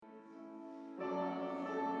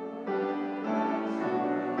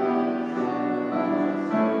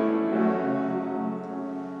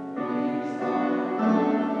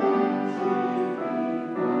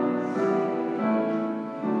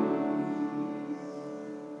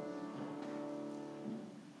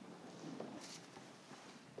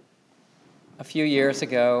A few years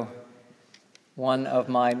ago, one of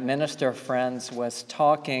my minister friends was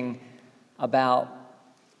talking about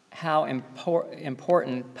how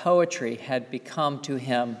important poetry had become to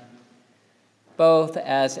him, both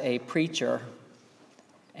as a preacher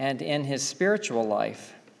and in his spiritual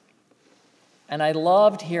life. And I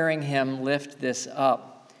loved hearing him lift this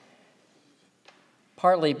up,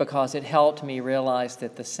 partly because it helped me realize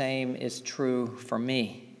that the same is true for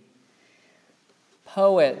me.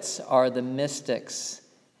 Poets are the mystics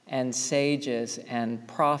and sages and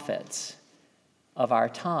prophets of our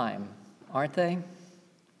time, aren't they?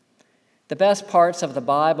 The best parts of the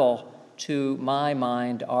Bible, to my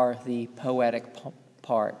mind, are the poetic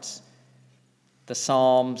parts, the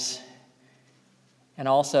Psalms, and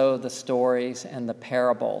also the stories and the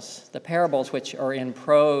parables which are in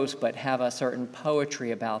prose but have a certain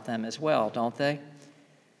poetry about them as well, don't they?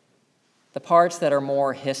 The parts that are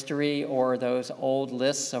more history or those old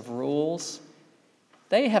lists of rules,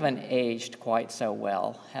 they haven't aged quite so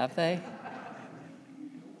well, have they?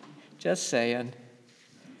 Just saying.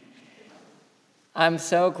 I'm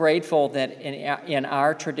so grateful that in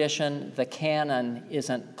our tradition, the canon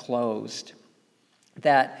isn't closed,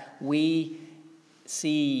 that we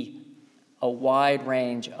see a wide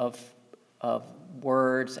range of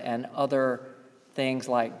words and other things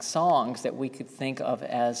like songs that we could think of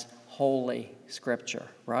as Holy Scripture,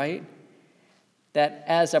 right? That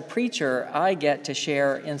as a preacher, I get to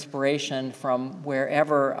share inspiration from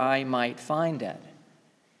wherever I might find it.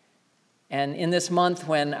 And in this month,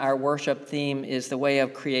 when our worship theme is the way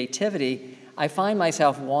of creativity, I find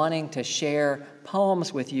myself wanting to share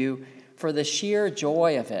poems with you for the sheer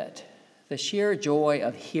joy of it, the sheer joy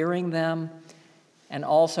of hearing them and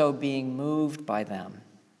also being moved by them.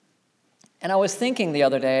 And I was thinking the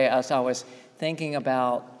other day, as I was thinking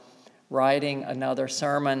about writing another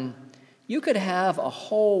sermon, you could have a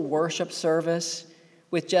whole worship service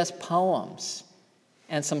with just poems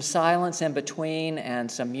and some silence in between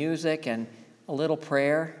and some music and a little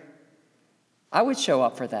prayer. I would show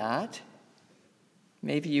up for that.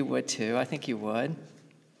 Maybe you would too. I think you would.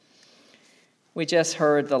 We just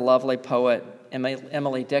heard the lovely poet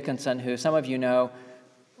Emily Dickinson, who some of you know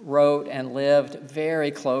wrote and lived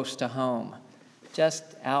very close to home, just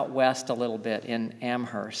out west a little bit in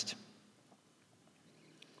Amherst.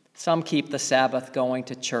 Some keep the Sabbath going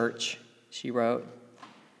to church, she wrote.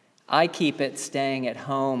 I keep it staying at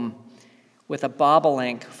home with a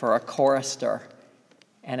bobolink for a chorister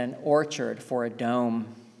and an orchard for a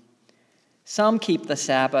dome. Some keep the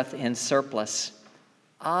Sabbath in surplice.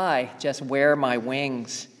 I just wear my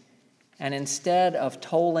wings, and instead of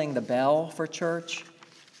tolling the bell for church,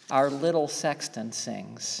 our little sexton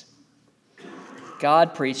sings.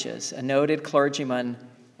 God preaches, a noted clergyman,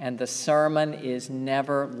 and the sermon is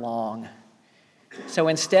never long. So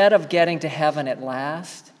instead of getting to heaven at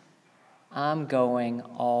last, I'm going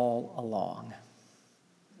all along.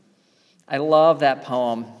 I love that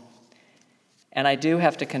poem, and I do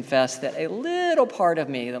have to confess that a little part of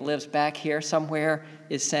me that lives back here somewhere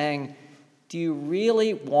is saying, do you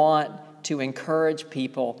really want to encourage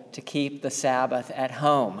people to keep the Sabbath at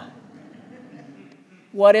home?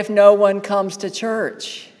 What if no one comes to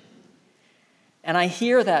church? And I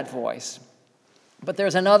hear that voice, but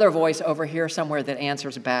there's another voice over here somewhere that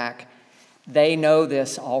answers back. They know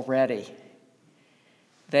this already.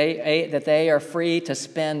 That they are free to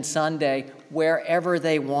spend Sunday wherever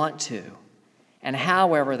they want to and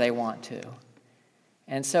however they want to.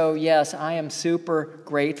 And so, yes, I am super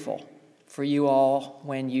grateful for you all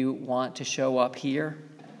when you want to show up here.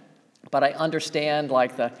 But I understand,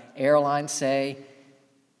 like the airlines say,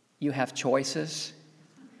 you have choices.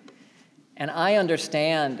 And I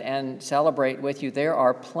understand and celebrate with you, there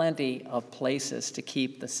are plenty of places to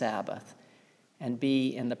keep the Sabbath and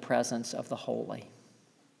be in the presence of the holy.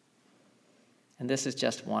 And this is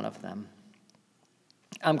just one of them.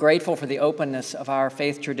 I'm grateful for the openness of our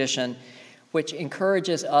faith tradition, which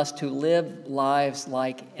encourages us to live lives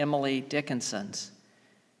like Emily Dickinson's,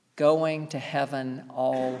 going to heaven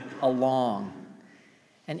all along.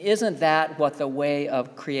 And isn't that what the way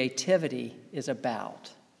of creativity is about?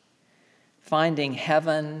 Finding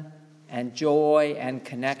heaven and joy and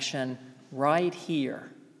connection right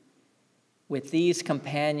here with these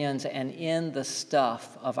companions and in the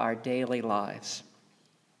stuff of our daily lives.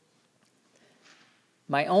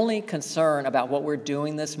 My only concern about what we're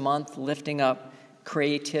doing this month, lifting up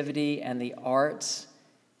creativity and the arts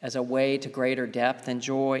as a way to greater depth and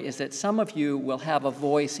joy, is that some of you will have a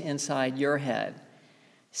voice inside your head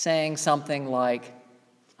saying something like,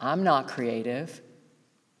 I'm not creative,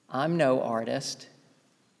 I'm no artist,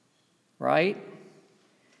 right?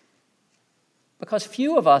 Because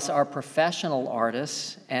few of us are professional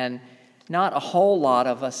artists, and not a whole lot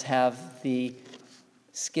of us have the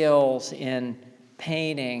skills in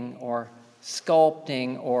painting or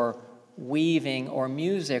sculpting or weaving or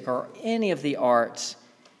music or any of the arts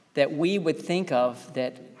that we would think of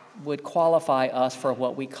that would qualify us for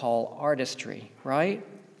what we call artistry, right?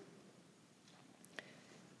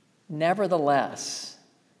 Nevertheless,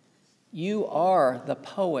 you are the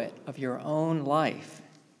poet of your own life.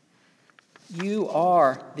 You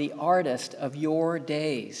are the artist of your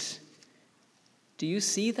days. Do you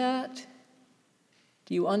see that?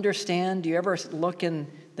 Do you understand? Do you ever look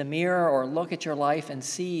in the mirror or look at your life and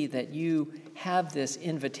see that you have this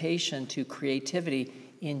invitation to creativity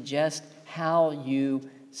in just how you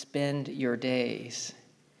spend your days?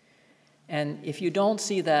 And if you don't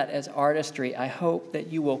see that as artistry, I hope that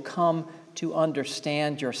you will come to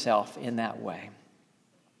understand yourself in that way.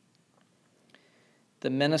 The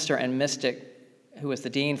minister and mystic who was the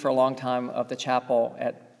dean for a long time of the chapel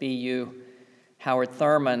at BU, Howard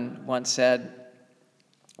Thurman, once said,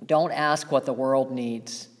 "Don't ask what the world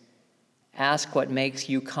needs. Ask what makes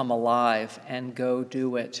you come alive and go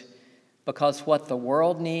do it. Because what the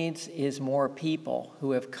world needs is more people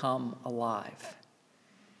who have come alive."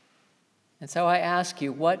 And so I ask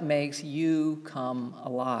you, what makes you come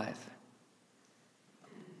alive?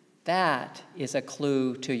 That is a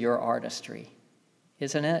clue to your artistry,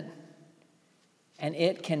 isn't it? And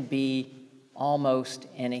it can be almost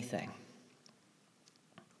anything.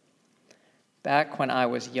 Back when I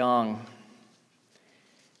was young,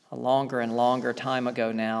 a longer and longer time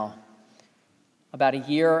ago now, about a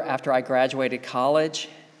year after I graduated college,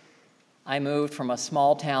 I moved from a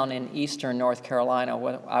small town in eastern North Carolina,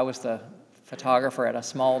 where I was the photographer at a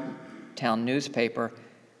small town newspaper,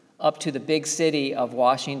 up to the big city of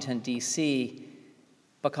Washington, D.C.,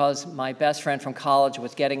 because my best friend from college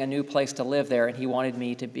was getting a new place to live there, and he wanted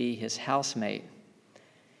me to be his housemate.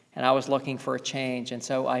 And I was looking for a change, and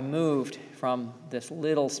so I moved from this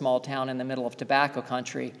little small town in the middle of tobacco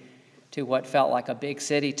country to what felt like a big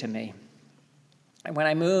city to me. And when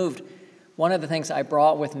I moved, one of the things I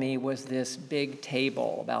brought with me was this big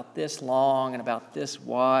table, about this long and about this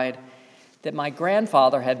wide, that my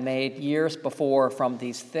grandfather had made years before from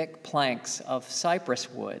these thick planks of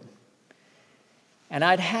cypress wood. And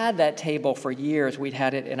I'd had that table for years. We'd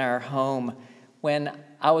had it in our home. When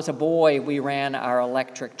I was a boy, we ran our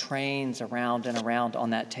electric trains around and around on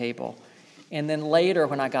that table. And then later,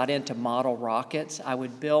 when I got into model rockets, I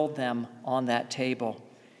would build them on that table.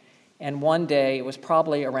 And one day, it was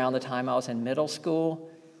probably around the time I was in middle school,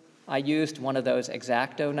 I used one of those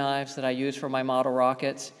X-Acto knives that I use for my model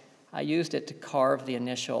rockets. I used it to carve the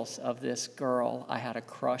initials of this girl I had a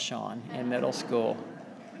crush on in middle school.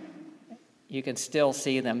 You can still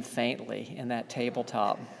see them faintly in that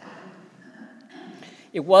tabletop.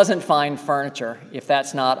 It wasn't fine furniture, if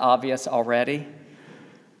that's not obvious already,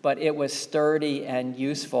 but it was sturdy and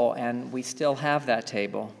useful, and we still have that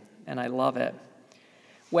table, and I love it.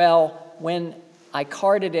 Well, when I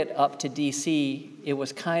carted it up to D.C., it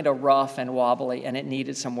was kind of rough and wobbly, and it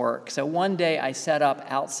needed some work. So one day I set up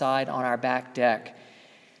outside on our back deck,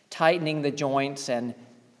 tightening the joints and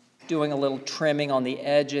doing a little trimming on the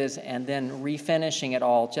edges and then refinishing it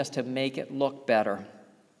all just to make it look better.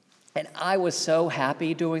 And I was so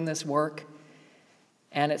happy doing this work.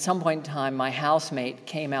 And at some point in time, my housemate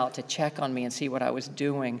came out to check on me and see what I was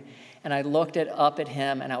doing. And I looked up at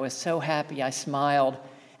him, and I was so happy. I smiled,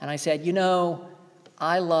 and I said, "You know,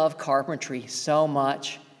 I love carpentry so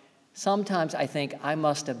much. Sometimes I think I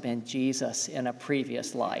must have been Jesus in a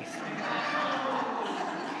previous life."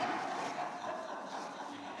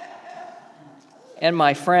 And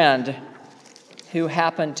my friend, who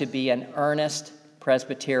happened to be an earnest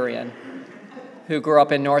Presbyterian, who grew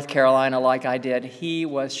up in North Carolina like I did, he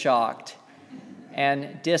was shocked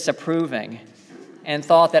and disapproving and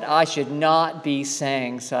thought that I should not be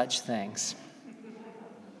saying such things.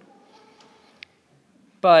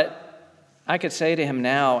 But I could say to him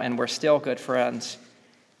now, and we're still good friends,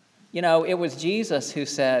 you know, it was Jesus who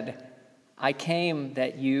said, "I came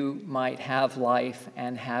that you might have life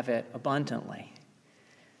and have it abundantly."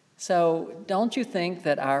 So don't you think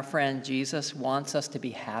that our friend Jesus wants us to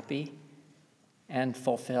be happy and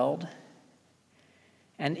fulfilled?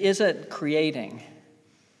 And isn't creating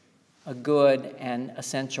a good and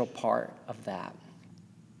essential part of that?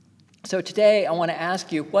 So today I want to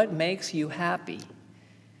ask you, what makes you happy?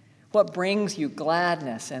 What brings you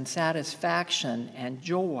gladness and satisfaction and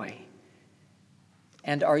joy?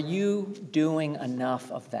 And are you doing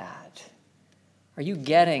enough of that? Are you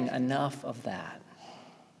getting enough of that?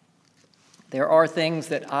 There are things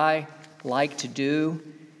that I like to do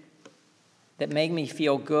that make me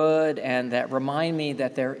feel good and that remind me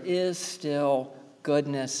that there is still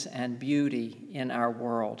goodness and beauty in our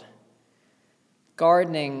world.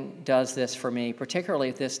 Gardening does this for me, particularly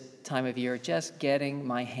at this time of year, just getting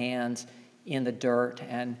my hands in the dirt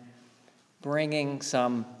and bringing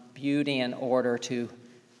some beauty and order to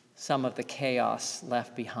some of the chaos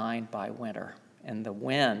left behind by winter. And the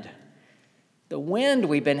wind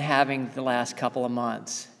we've been having the last couple of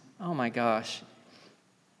months. Oh my gosh.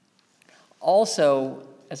 Also,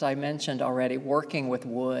 as I mentioned already, working with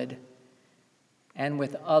wood and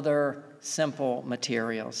with other simple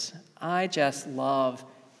materials. I just love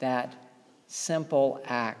that simple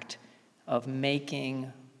act of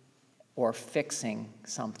making or fixing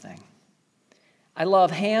something. I love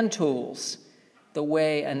hand tools the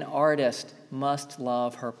way an artist must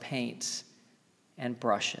love her paints and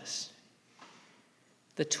brushes.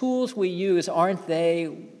 The tools we use, aren't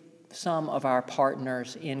they some of our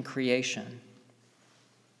partners in creation?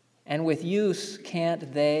 And with use,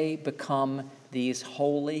 can't they become these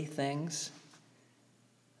holy things?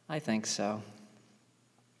 I think so.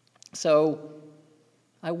 So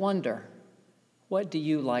I wonder, what do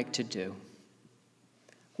you like to do?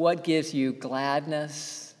 What gives you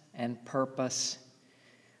gladness and purpose?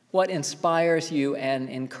 What inspires you and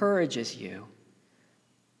encourages you?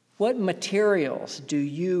 What materials do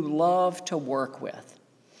you love to work with?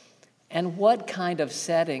 And what kind of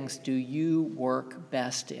settings do you work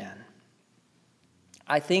best in?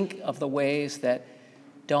 I think of the ways that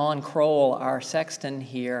Dawn Kroll, our sexton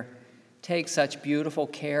here, takes such beautiful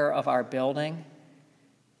care of our building.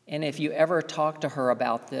 And if you ever talk to her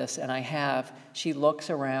about this, and I have, she looks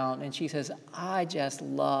around and she says, I just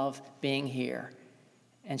love being here.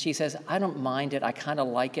 And she says, I don't mind it. I kind of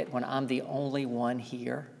like it when I'm the only one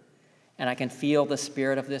here. And I can feel the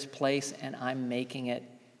spirit of this place, and I'm making it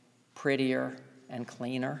prettier and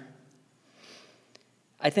cleaner.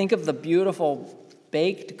 I think of the beautiful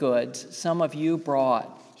baked goods some of you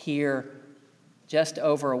brought here just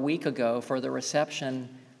over a week ago for the reception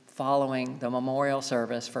following the memorial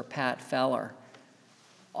service for Pat Feller.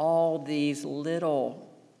 All these little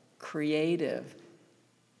creative,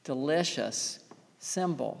 delicious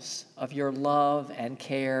symbols of your love and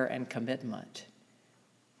care and commitment.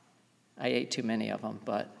 I ate too many of them,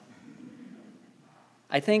 but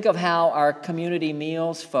I think of how our community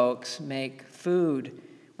meals folks make food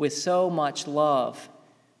with so much love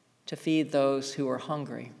to feed those who are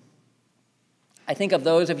hungry. I think of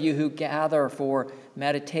those of you who gather for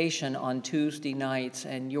meditation on Tuesday nights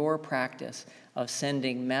and your practice of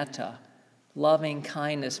sending metta, loving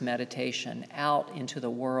kindness meditation, out into the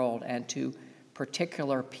world and to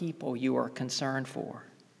particular people you are concerned for.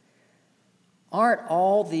 Aren't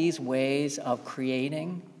all these ways of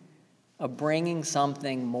creating, of bringing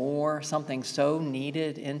something more, something so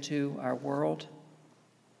needed into our world?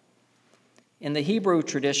 In the Hebrew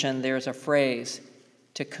tradition, there's a phrase,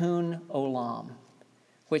 tikkun olam,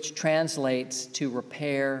 which translates to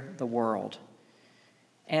repair the world.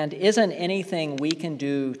 And isn't anything we can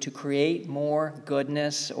do to create more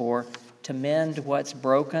goodness or to mend what's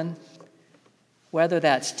broken, whether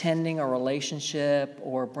that's tending a relationship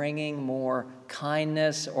or bringing more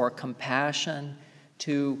kindness or compassion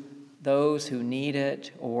to those who need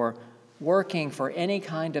it or working for any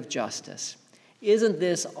kind of justice, isn't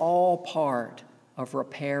this all part of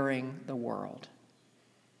repairing the world?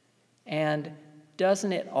 And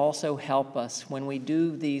doesn't it also help us when we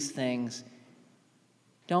do these things?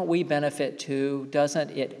 Don't we benefit too? Doesn't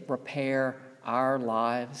it repair our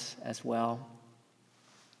lives as well?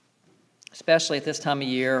 Especially at this time of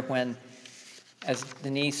year when, as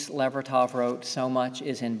Denise Levertov wrote, so much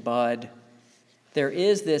is in bud. There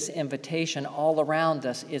is this invitation all around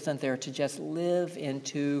us, isn't there, to just live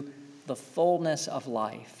into the fullness of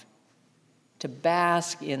life, to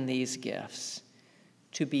bask in these gifts,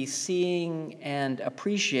 to be seeing and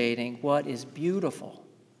appreciating what is beautiful,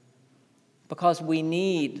 because we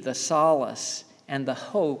need the solace and the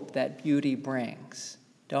hope that beauty brings,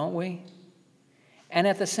 don't we? And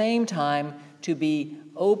at the same time, to be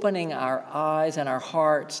opening our eyes and our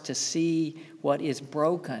hearts to see what is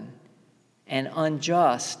broken and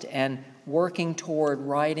unjust and working toward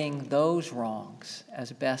righting those wrongs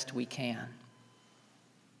as best we can.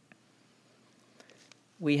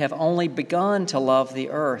 We have only begun to love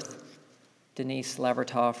the earth, Denise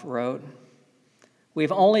Levertov wrote.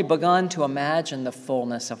 We've only begun to imagine the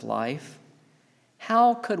fullness of life.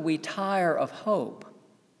 How could we tire of hope?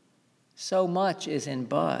 So much is in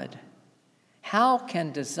bud. How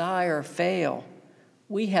can desire fail?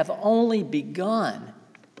 We have only begun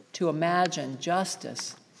to imagine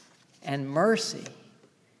justice and mercy.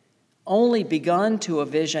 only begun to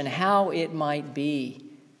envision how it might be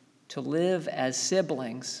to live as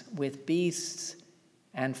siblings with beasts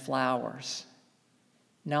and flowers,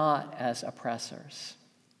 not as oppressors.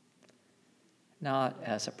 Not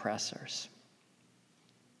as oppressors.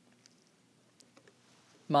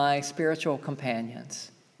 My spiritual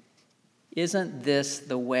companions, isn't this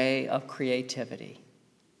the way of creativity?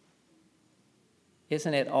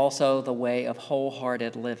 Isn't it also the way of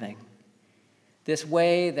wholehearted living? This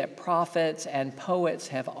way that prophets and poets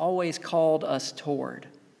have always called us toward.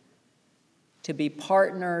 To be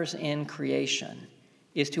partners in creation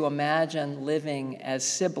is to imagine living as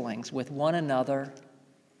siblings with one another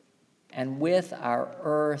and with our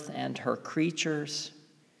earth and her creatures,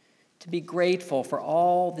 to be grateful for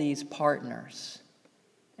all these partners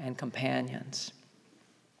and companions.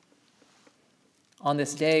 On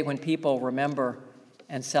this day when people remember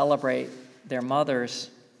and celebrate their mothers,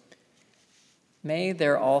 may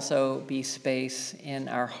there also be space in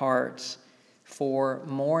our hearts for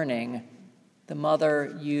mourning the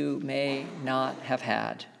mother you may not have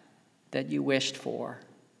had, that you wished for.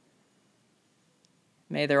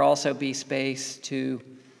 May there also be space to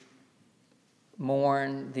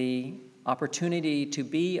mourn the opportunity to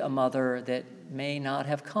be a mother that may not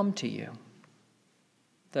have come to you,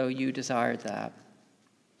 though you desired that.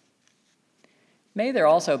 May there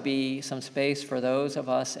also be some space for those of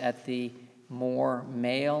us at the more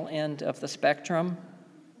male end of the spectrum.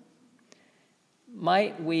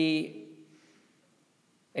 Might we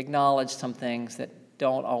acknowledge some things that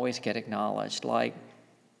don't always get acknowledged, like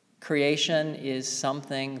creation is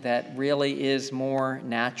something that really is more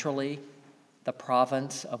naturally the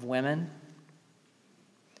province of women.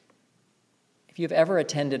 If you've ever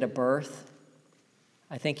attended a birth,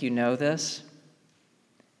 I think you know this,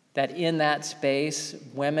 that in that space,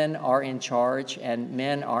 women are in charge and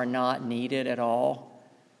men are not needed at all.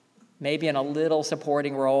 Maybe in a little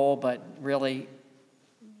supporting role, but really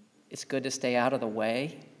it's good to stay out of the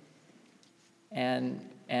way. And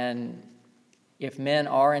if men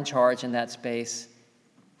are in charge in that space,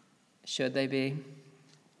 should they be?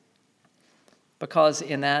 Because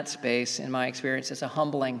in that space, in my experience, it's a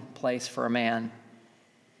humbling place for a man.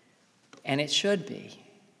 And it should be.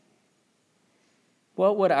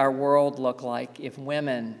 What would our world look like if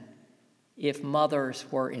mothers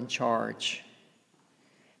were in charge?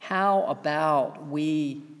 How about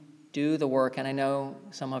we do the work, and I know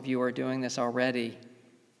some of you are doing this already,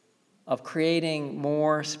 of creating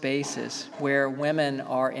more spaces where women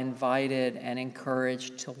are invited and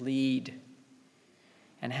encouraged to lead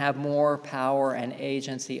and have more power and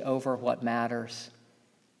agency over what matters,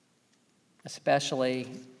 especially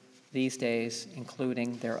these days,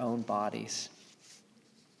 including their own bodies.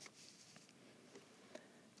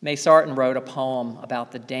 May Sarton wrote a poem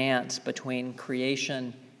about the dance between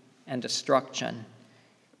creation and destruction,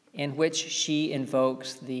 in which she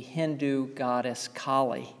invokes the Hindu goddess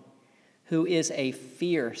Kali, who is a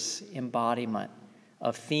fierce embodiment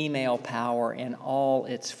of female power in all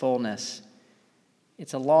its fullness.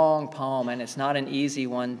 It's a long poem, and it's not an easy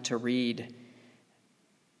one to read.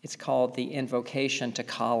 It's called The Invocation to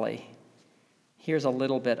Kali. Here's a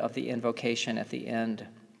little bit of the invocation at the end.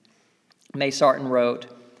 May Sarton wrote,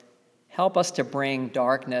 "Help us to bring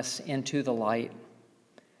darkness into the light,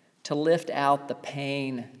 to lift out the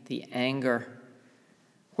pain, the anger,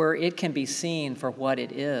 where it can be seen for what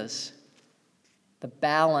it is, the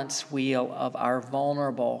balance wheel of our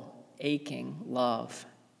vulnerable, aching love.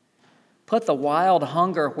 Put the wild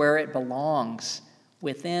hunger where it belongs,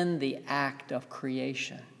 within the act of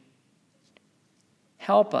creation.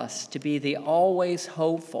 Help us to be the always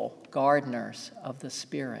hopeful gardeners of the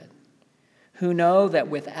Spirit, who know that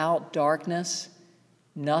without darkness,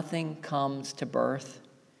 nothing comes to birth,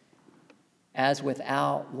 as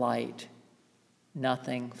without light,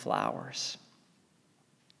 nothing flowers."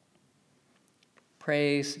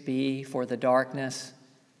 Praise be for the darkness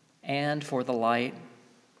and for the light,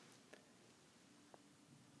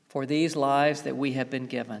 for these lives that we have been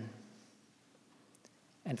given,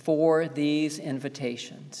 and for these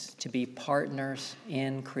invitations to be partners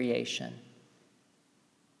in creation,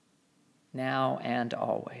 now and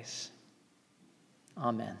always.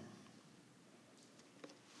 Amen.